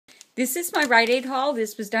This is my Rite Aid haul.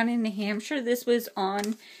 This was done in New Hampshire. This was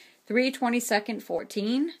on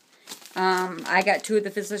 3/22/14. I got 2 of the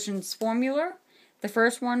Physicians Formula. The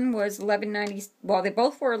first one was $11.90. Well, they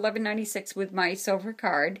both were $11.96 with my silver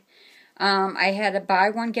card. I had a buy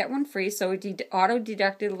one get one free, so it auto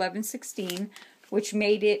deducted $11.16, which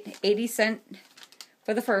made it 80 cents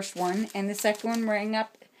for the first one, and the second one rang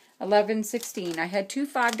up $11.16. I had 2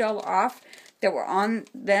 $5 off that were on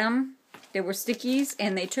them. They were stickies,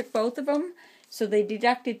 and they took both of them, so they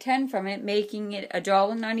deducted 10 from it, making it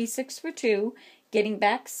 $1.96 for 2, getting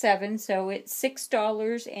back 7, so it's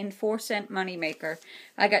 $6.04 moneymaker.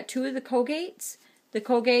 I got 2 of the Colgates. The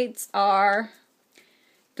Colgates are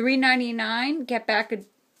 $3.99. Get back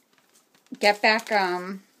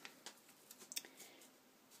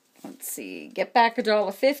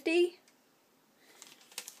 $1.50.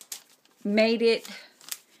 Made it,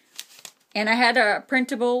 and I had a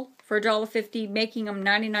printable for $1.50, making them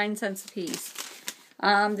 99 cents a piece.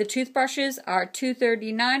 The toothbrushes are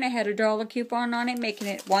 $2.39. I had a $1 coupon on it, making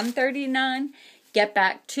it $1.39. Get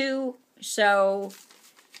back 2, so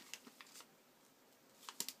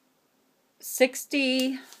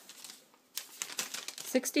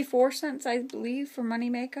 64 cents, I believe, for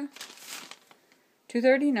moneymaker.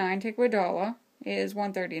 $2.39, take away $1 is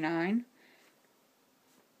 $1.39.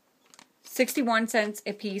 61 cents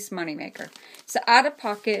a piece moneymaker. So out of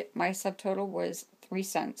pocket, my subtotal was 3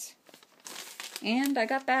 cents. And I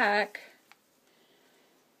got back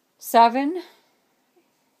 7,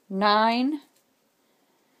 9,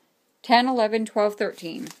 10, 11, 12,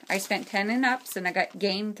 13. I spent 10 in ups and I got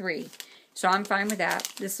gained 3. So I'm fine with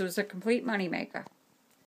that. This was a complete moneymaker.